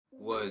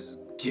What's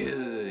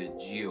good,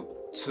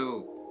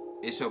 YouTube?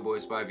 It's your boy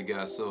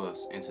spiveygotsauce,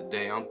 and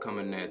today I'm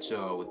coming at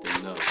y'all with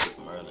another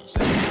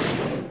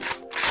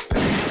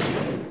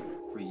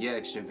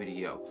reaction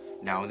video.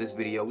 Now in this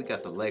video, we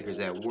got the Lakers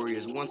at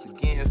Warriors once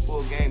again.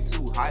 Full game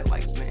 2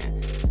 highlights,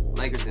 man.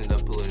 Lakers ended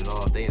up pulling it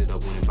off. They ended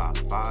up winning by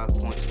 5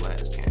 points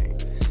last game.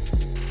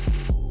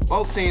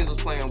 Both teams was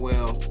playing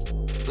well.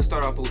 Let's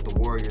start off with the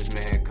Warriors,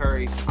 man.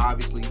 Curry,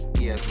 obviously,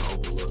 he had some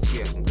open looks. He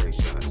had some great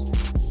shots.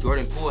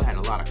 Jordan Poole had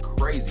a lot of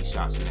crazy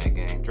shots in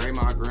that game.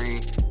 Draymond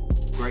Green,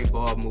 great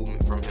ball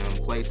movement from him.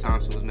 Klay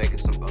Thompson was making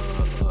some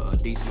a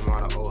decent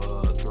amount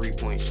of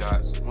three-point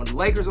shots. On the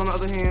Lakers, on the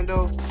other hand,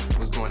 though,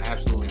 was going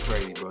absolutely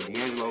crazy, bro.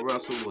 D'Angelo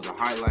Russell was a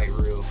highlight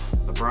reel.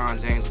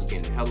 LeBron James was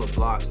getting hella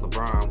blocks.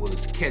 LeBron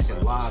was catching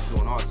live,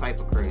 doing all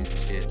type of crazy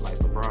shit like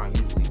LeBron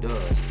usually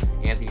does.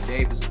 Anthony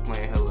Davis was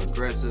playing hella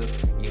aggressive.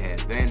 You had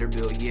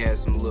Vanderbilt. He had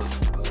some looks.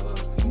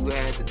 You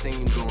had the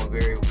team going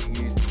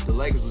the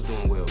Lakers was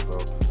doing well,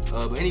 bro.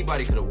 But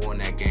anybody could have won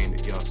that game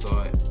if y'all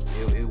saw it.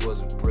 It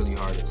was really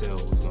hard to tell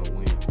who was gonna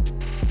win.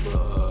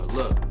 But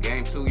look,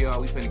 game 2,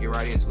 y'all. We finna get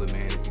right into it,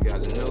 man. If you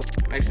guys are new,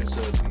 make sure to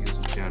sub to the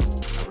YouTube channel.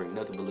 I bring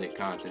nothing but lit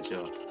content,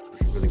 y'all.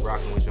 If you're really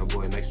rocking with your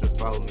boy, make sure to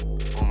follow me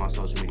on my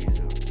social media,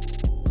 y'all.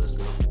 Let's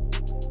go.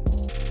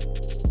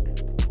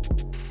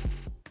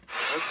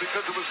 That's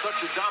because it was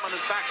such a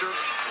dominant factor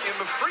in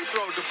the free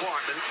throw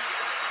department,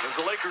 as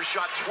the Lakers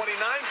shot 29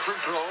 free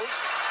throws.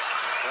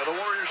 The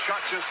Warriors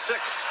shot just 6.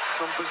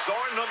 Some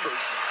bizarre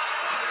numbers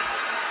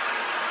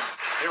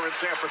here in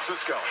San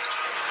Francisco.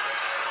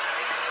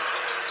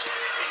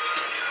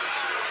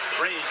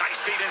 Green, nice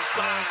feed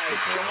inside.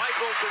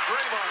 Jermichael to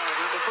Draymond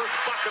in the first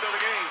bucket of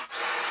the game.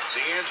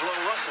 D'Angelo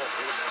Russell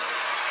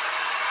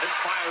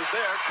misfires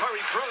there.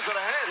 Curry throws it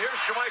ahead.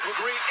 Here's Jermichael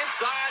Green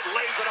inside,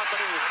 lays it up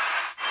and in.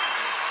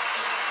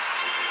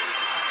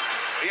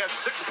 He had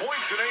 6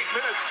 points in 8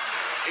 minutes.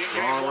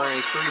 Long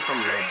range three from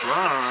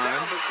LeBron.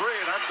 Down to 3,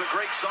 and that's a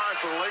great sign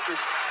for the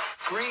Lakers.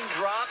 Green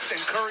dropped, and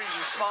Curry's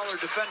a smaller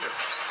defender.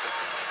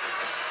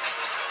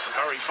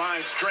 Curry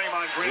finds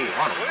Draymond Green.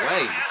 Ooh, on the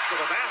way. After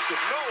the basket,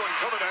 no one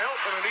coming to help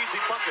in an easy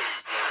bucket.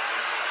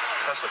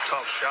 That's a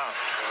tough shot.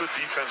 Good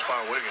defense by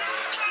Wiggins.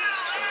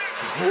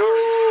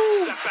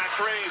 Curry, step back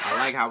three.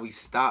 I like how we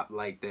stopped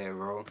like that,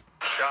 bro.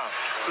 Shot.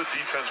 Good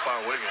defense by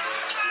Wiggins.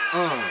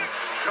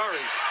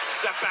 Curry,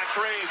 step back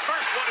three.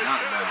 First one is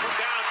good from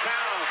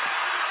downtown.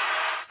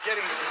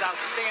 Getting is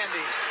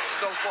outstanding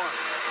so far.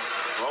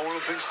 Well,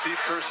 one of the things Steve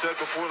Kerr said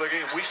before the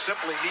game, we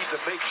simply need to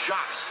make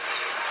shots.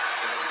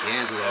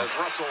 D'Angelo, As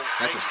Russell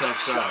that's a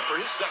tough shot for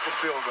his second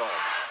field goal.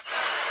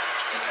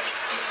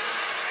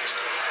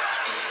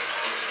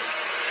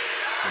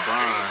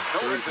 LeBron,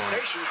 No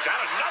hesitation,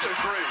 got another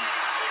 3.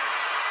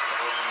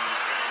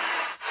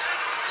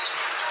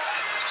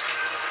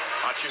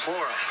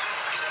 Hachimura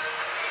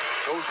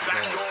goes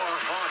back door.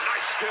 Oh,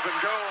 nice give and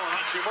go.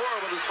 Hachimura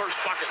with his first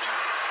bucket.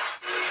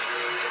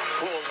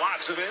 Poole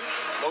lots it in.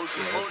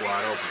 Moses Moody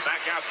wide open.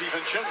 back out to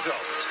Vincenzo.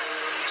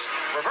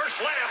 Reverse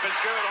layup is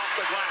good off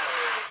the glass.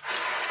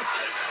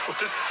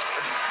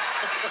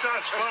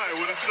 Shots fired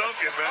with a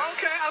dunking, man.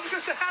 Okay, I was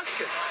just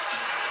asking.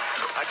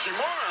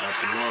 Hachimura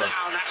taps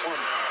down that one.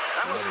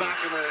 That was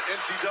back in the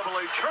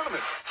NCAA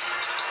tournament.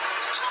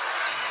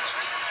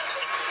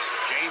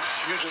 James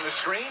using the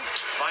screen,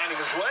 finding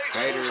his way.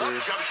 Pulls up,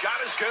 jump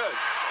shot is good.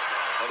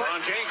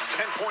 LeBron James,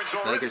 10 points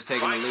already. Lakers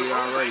taking the lead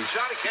already.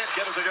 Shot, he can't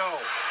get it to go.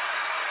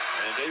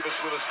 And Davis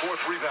with his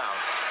 4th rebound.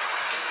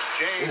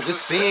 James, the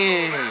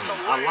spin.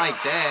 I like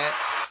that.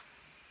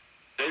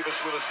 Davis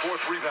with his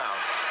 4th rebound.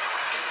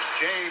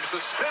 James, the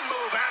spin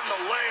move and the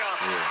layup.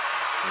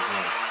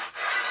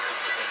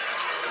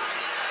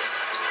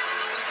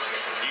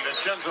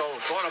 DiVincenzo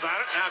thought about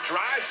it, now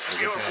drives.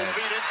 Beautiful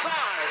feed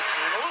inside.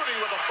 And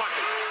Looney with a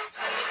bucket.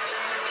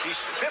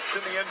 He's 5th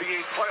in the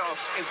NBA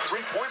playoffs in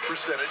three-point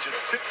percentage at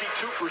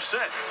 52%.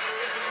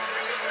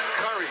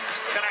 Curry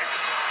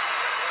connects.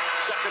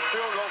 Second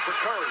field goal for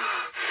Curry.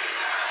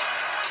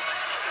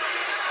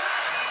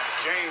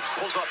 James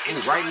pulls up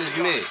inside. Right in his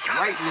mid.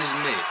 Right in his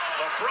mid.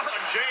 LeBron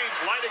James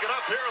lighting it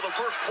up here in the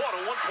first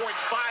quarter. 1.5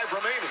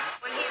 remaining.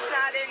 When he's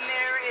not in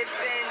there, it's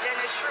been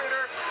Dennis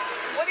Schroeder.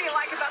 What do you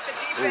like about the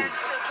defense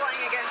they're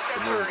playing against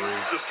Steph Curry?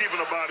 Just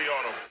keeping a body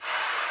on him.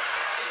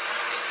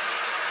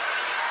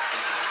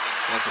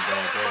 That's a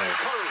bad play.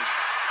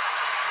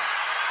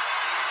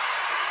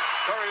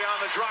 Curry on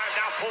the drive,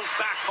 now pulls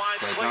back,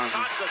 finds Klay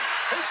Thompson.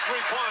 His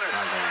three-pointer.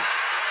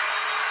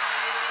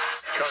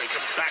 Curry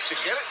comes back to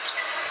get it.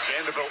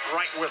 Vanderbilt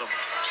right with him.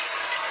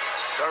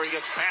 Curry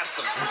gets past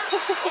him.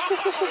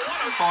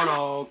 Hold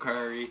on,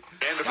 Curry.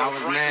 That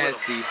was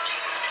nasty.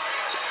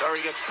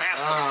 Curry gets past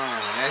him.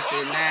 That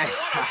shit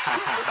nasty.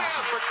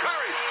 For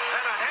Curry,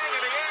 and a hang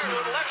in the air, a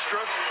little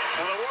extra,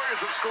 and the Warriors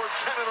have scored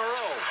 10 in a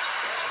row.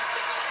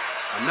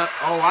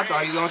 I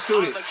thought he was gonna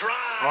shoot it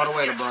all the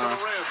way to LeBron.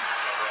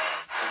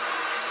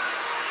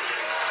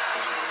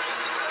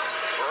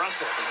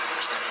 Russell,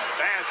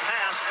 bad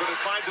pass, but it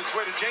finds its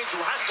way to James,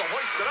 who has to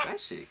hoist it up. That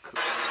shit cool.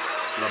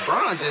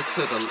 LeBron just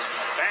took a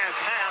bad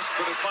pass,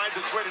 but it finds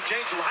its way to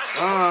James, who has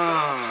to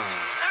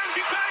and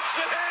he banks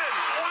it in.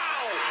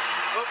 Wow.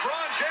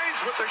 LeBron James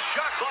with the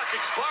shot clock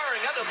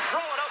expiring had to throw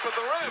it up at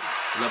the rim.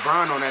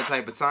 LeBron on that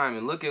type of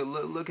timing. Look at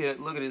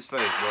his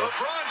face, bro.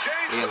 LeBron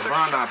James Yeah, with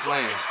LeBron the not shot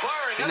playing. clock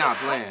expiring. He not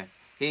playing.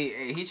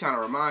 He trying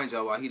to remind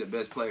y'all why he the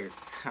best player.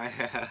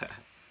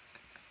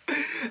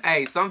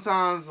 Hey,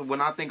 sometimes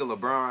when I think of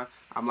LeBron,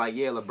 I'm like,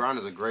 yeah, LeBron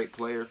is a great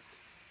player,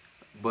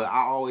 but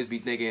I always be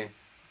thinking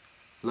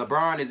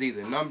LeBron is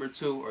either number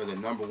 2 or the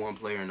number 1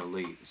 player in the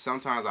league.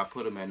 Sometimes I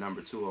put him at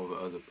number 2 over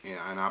other,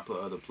 and I put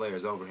other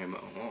players over him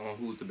on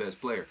who's the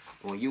best player.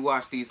 But when you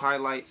watch these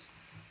highlights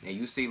and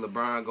you see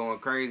LeBron going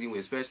crazy,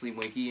 especially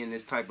when he in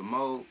this type of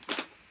mode,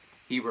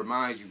 he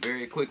reminds you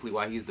very quickly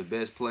why he's the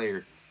best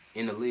player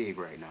in the league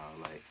right now.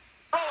 Like,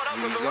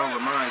 he's gonna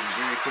remind you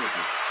very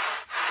quickly.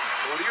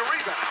 Moody a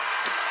rebound.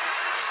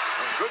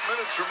 And good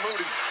minutes from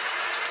Moody.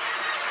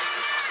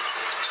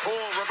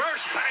 Pull,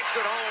 reverse, banks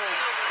it home.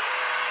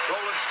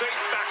 Golden State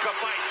back up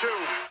by 2.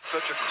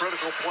 Such a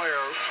critical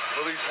player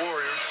for these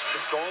Warriors.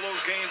 Missed all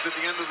those games at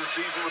the end of the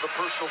season with a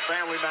personal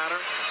family matter.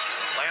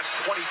 Last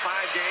 25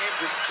 games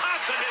as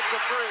Thompson hits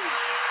a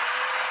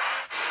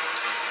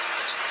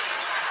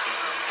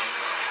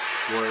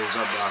 3. Warriors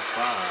up by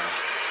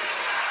 5.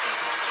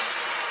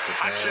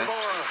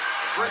 Hachimura,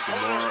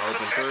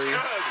 open 3. Rui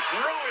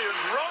is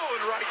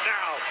rolling right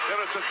now, and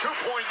it's a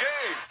 2-point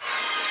game.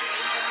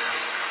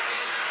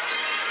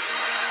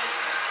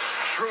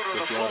 Schroeder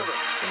the floater.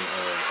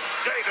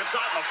 Davis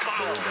on the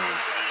foul.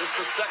 This is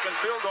the second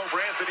field goal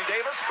for Anthony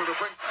Davis for the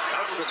bring.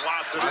 Thompson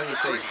lobs it. Why does it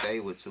say stay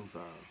with 2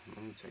 fouls?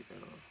 Let me take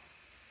that off.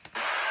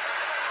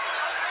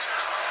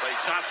 Klay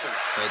Thompson.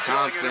 Klay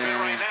Thompson.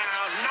 Right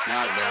now.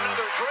 Knocked down.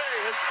 Another 3.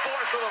 His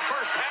 4th of the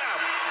first half.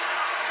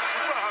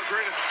 Look at how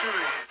great it's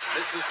shooting.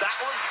 Misses that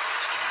one.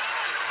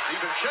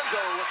 DiVincenzo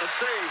with the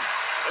save.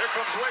 There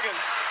comes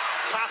Wiggins.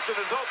 Thompson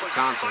is open.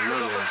 Thompson, fires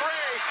look up at a 3.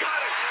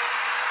 Got it.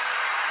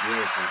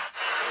 Beautiful.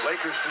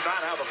 Lakers do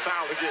not have a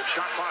foul to give.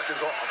 Shot clock is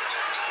off.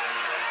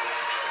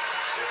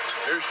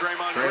 Here's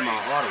Draymond Green.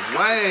 All the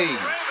way.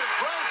 Raymond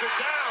throws it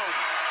down.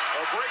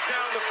 A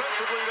breakdown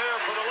defensively there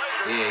for the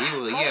Lakers. Yeah,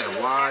 he had a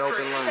wide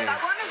open lane. I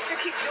want us to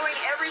keep doing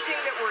everything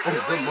that we're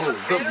doing. Good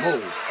move. Good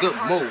move. Good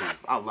move.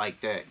 I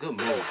like that. Good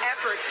move.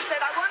 Efforts. He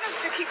said, I want us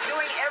to keep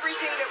doing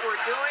everything that we're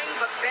doing,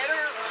 but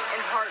better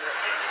and harder.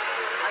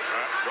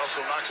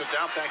 Russell knocks it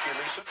down. Thank you,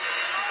 Lisa.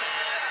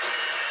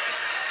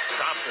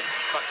 Thompson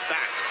cuts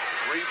back.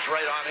 Reeves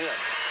right on in.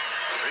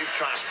 Reeves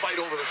trying to fight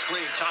over the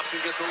screen.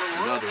 Thompson gets a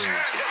little room. Another one.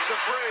 Hits a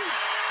 3.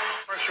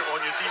 Pressure on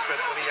your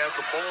defense when he has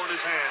the ball in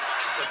his hands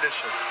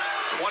initially.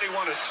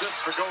 21 assists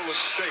for Golden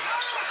State.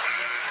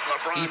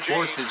 LeBron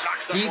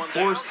He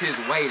forced his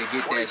way to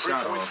get that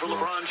shot off, for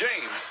bro. LeBron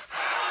James.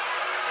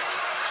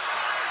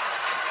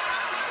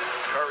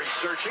 Curry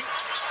searching.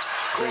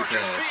 Great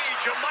Gorgeous pass.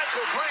 feed.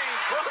 JaMychal Green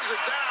throws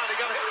it down. He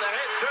got hit in the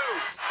head, too.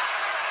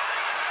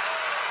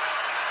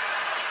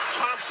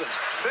 Thompson,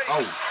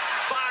 face,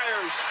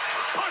 fires,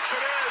 puts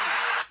it in.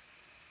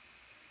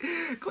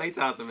 Klay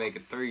Thompson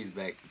making 3s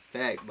back to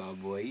back, my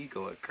boy. He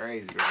going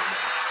crazy right now.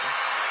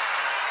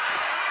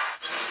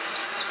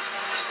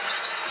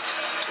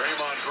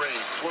 Draymond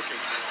Green looking.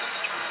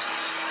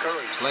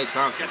 Curry. Klay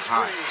Thompson's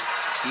hot.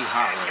 He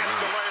hot right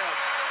now.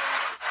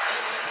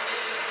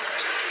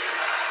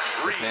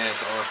 Pass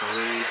to Austin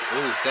Reeves.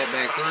 Ooh, step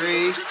back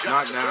 3.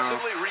 Knocked down.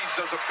 Reeves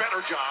does a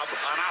better job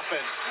on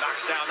offense.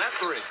 Knocks down that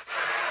 3.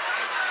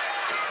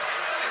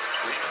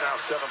 Reeves now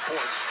 7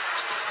 points.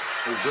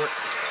 Ooh, good.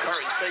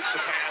 Curry fakes the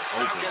pass.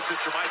 Now gets it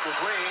to JaMychal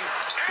Green.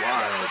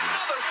 Wide And open.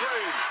 another 3.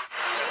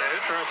 And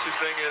the interesting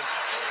thing is,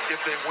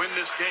 if they win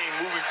this game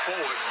moving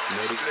forward,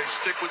 do they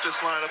stick with this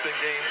lineup in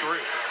game 3?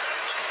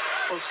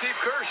 Well, Steve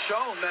Kerr's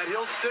shown that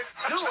he'll stick.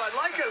 Dude, I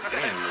like it.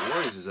 Damn, the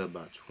Warriors is up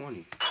by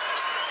 20.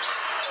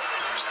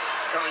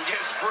 Curry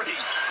gets free.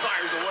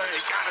 Fires away.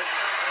 Got it.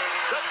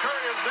 Steph Curry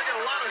has taken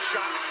a lot of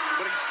shots,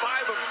 but he's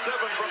 5 of 7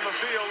 from the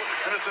field,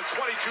 and it's a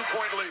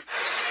 22-point lead.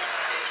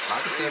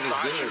 5 to 7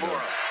 is good,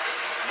 though.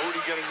 Moody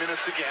getting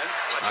minutes again.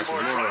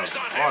 Hachimura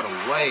all the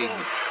way.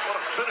 What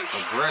a finish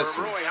Aggressive.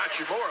 for Rui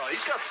Hachimura.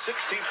 He's got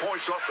 16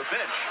 points off the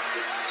bench.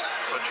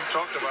 But you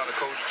talked about it,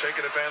 Coach,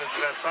 taking advantage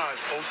of that size,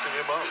 posting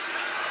him up.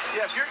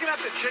 Yeah, if you're going to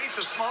have to chase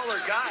a smaller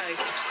guy,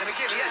 and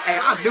again, Hey,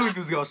 I knew he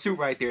was going to shoot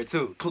right there,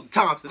 too.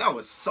 Thompson, that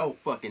was so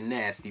fucking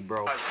nasty,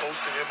 bro.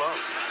 Posting him up.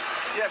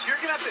 Yeah, if you're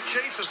going to have to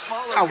chase a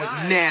smaller That guy. was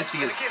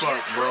nasty as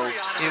fuck, bro.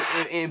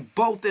 In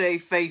both of their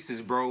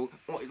faces, bro.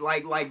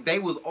 Like they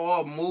was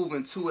all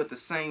moving, too, at the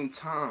same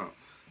time.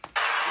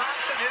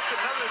 Thompson hits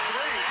another 3.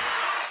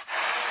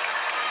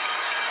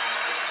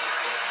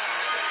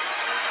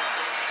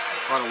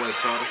 By the way,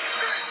 starter.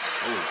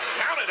 Oh.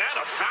 Counted and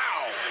a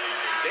foul.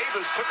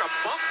 Davis took a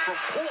bump from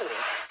Poole.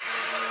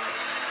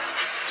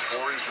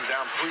 Warriors are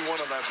down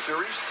 3-1 in that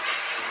series.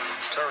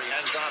 Curry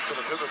hands off to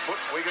the pivot foot.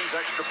 Wiggins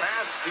extra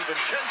pass.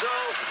 DiVincenzo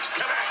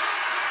connects.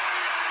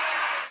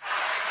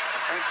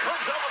 And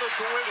comes up with it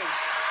to Wiggins.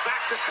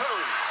 Back to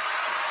Curry.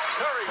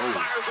 Curry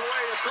fires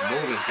away a 3.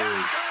 Moving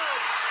through.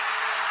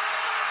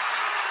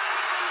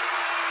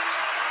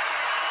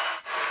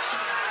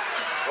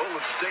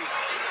 Golden State.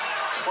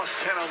 Plus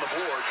 10 on the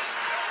boards.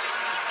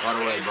 By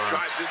the way, bro.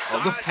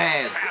 Oh, good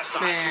pass.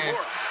 Man.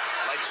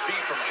 Nice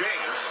speed from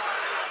James.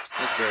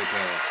 That's great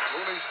pass.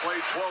 Looney's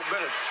played 12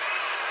 minutes.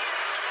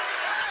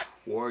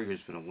 Warriors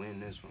finna win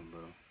this one,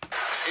 bro.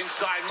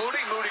 Inside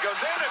Moody. Moody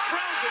goes in and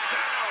throws it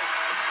down.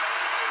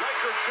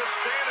 Laker just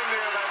standing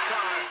there that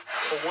time.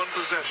 For one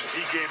possession,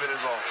 he gave it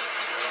his all.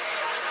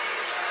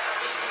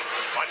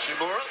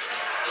 Hachimura.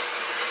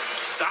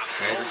 Stops,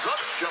 pulls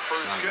up.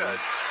 Jumper is good.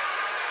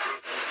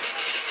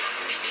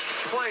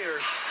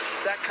 Players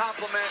that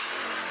complement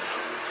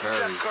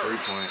Curry, 3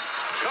 points.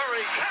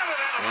 Curry, counted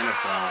And a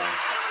foul.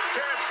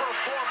 chance for a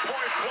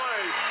 4-point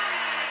play.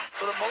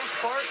 for the most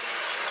part.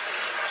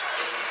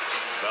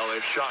 Well,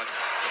 they've shot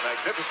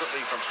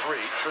magnificently from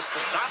three.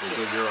 Tristan Thompson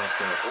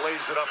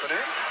lays it up and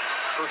in.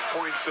 First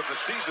points of the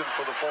season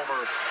for the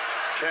former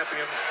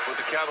champion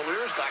with the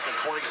Cavaliers back in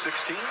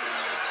 2016.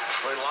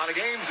 Played a lot of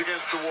games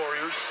against the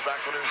Warriors back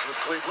when he was with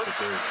Cleveland.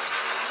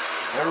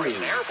 Curry,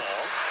 an air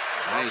ball.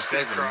 I ain't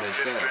expecting him to miss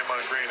that.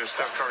 Draymond Green and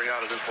Steph Curry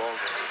out of this ball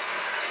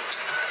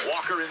game.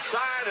 Walker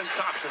inside, and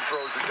Thompson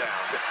throws it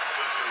down.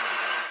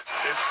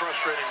 It's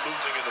frustrating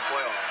losing in the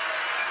playoffs.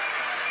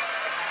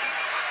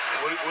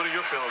 What are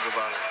your feelings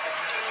about it?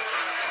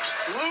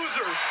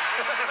 Losers.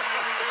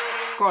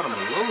 Called him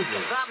a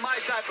loser. Not my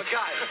type of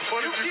guy.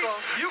 What did you call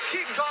him? You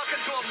keep talking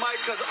to him, Mike,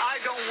 because I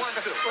don't want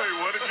to. Wait,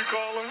 what did you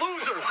call him?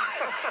 Losers.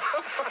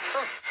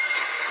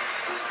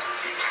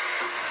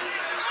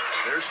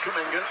 There's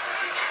Kuminga.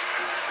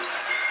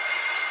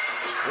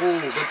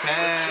 Ooh, good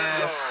pass.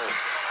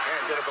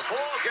 Can't get it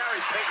before. Gary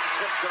Payton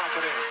tips it up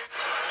and in.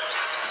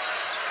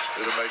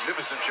 Did a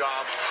magnificent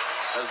job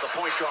as the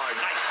point guard.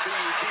 Nice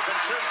feed,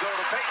 DiVincenzo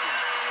to Payton.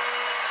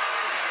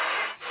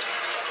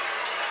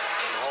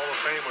 Hall of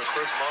Fame with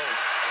Chris Mullin.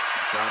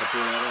 Trying to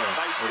pull that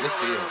up. Nice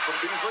steal from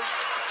Beasley.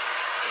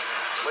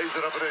 Lays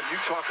it up and in. You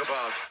talk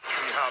about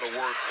How to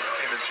work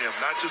in the gym,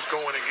 not just go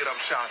in and get up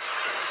shots,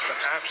 but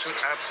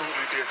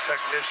absolutely be a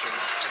technician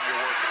in your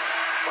work.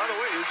 by the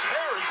way, his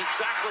hair is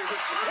exactly the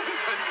same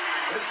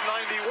as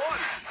 91.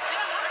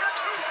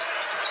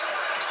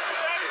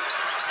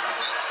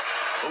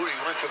 Moody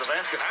went to the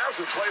basket.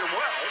 Harrison played him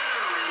well.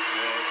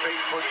 And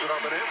Payton puts it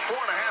up and in.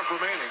 4.5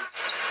 remaining.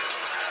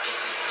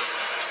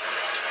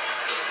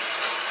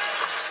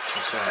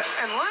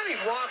 And Lonnie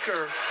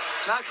Walker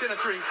knocks in a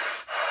three.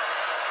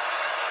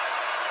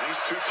 These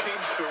two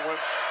teams who went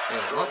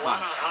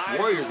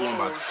Warriors won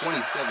by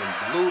 27,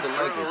 blew the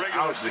Lakers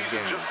out this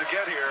game. Just to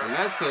get here. And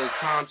that's because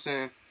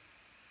Thompson,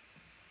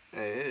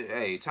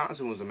 hey,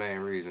 Thompson was the main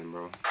reason,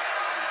 bro.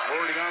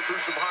 Already gone through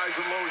some highs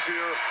and lows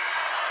here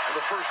in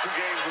the first two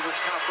games of this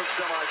conference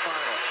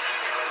semifinal.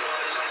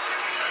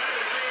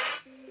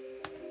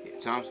 Yeah,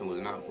 Thompson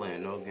was not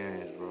playing no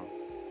games, bro.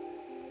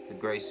 A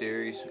great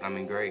series. I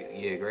mean,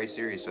 great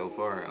series so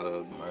far.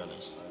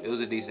 It was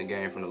a decent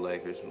game from the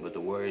Lakers, but the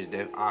Warriors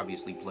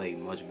obviously played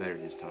much better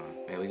this time.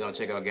 Man, we're gonna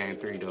check out Game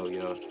 3 though,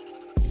 y'all.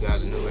 You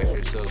guys are new, make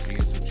sure to sub to the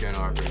YouTube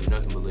channel. I bring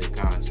nothing but lit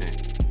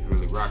content. If you're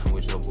really rocking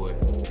with your boy,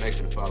 make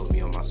sure to follow me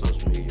on my social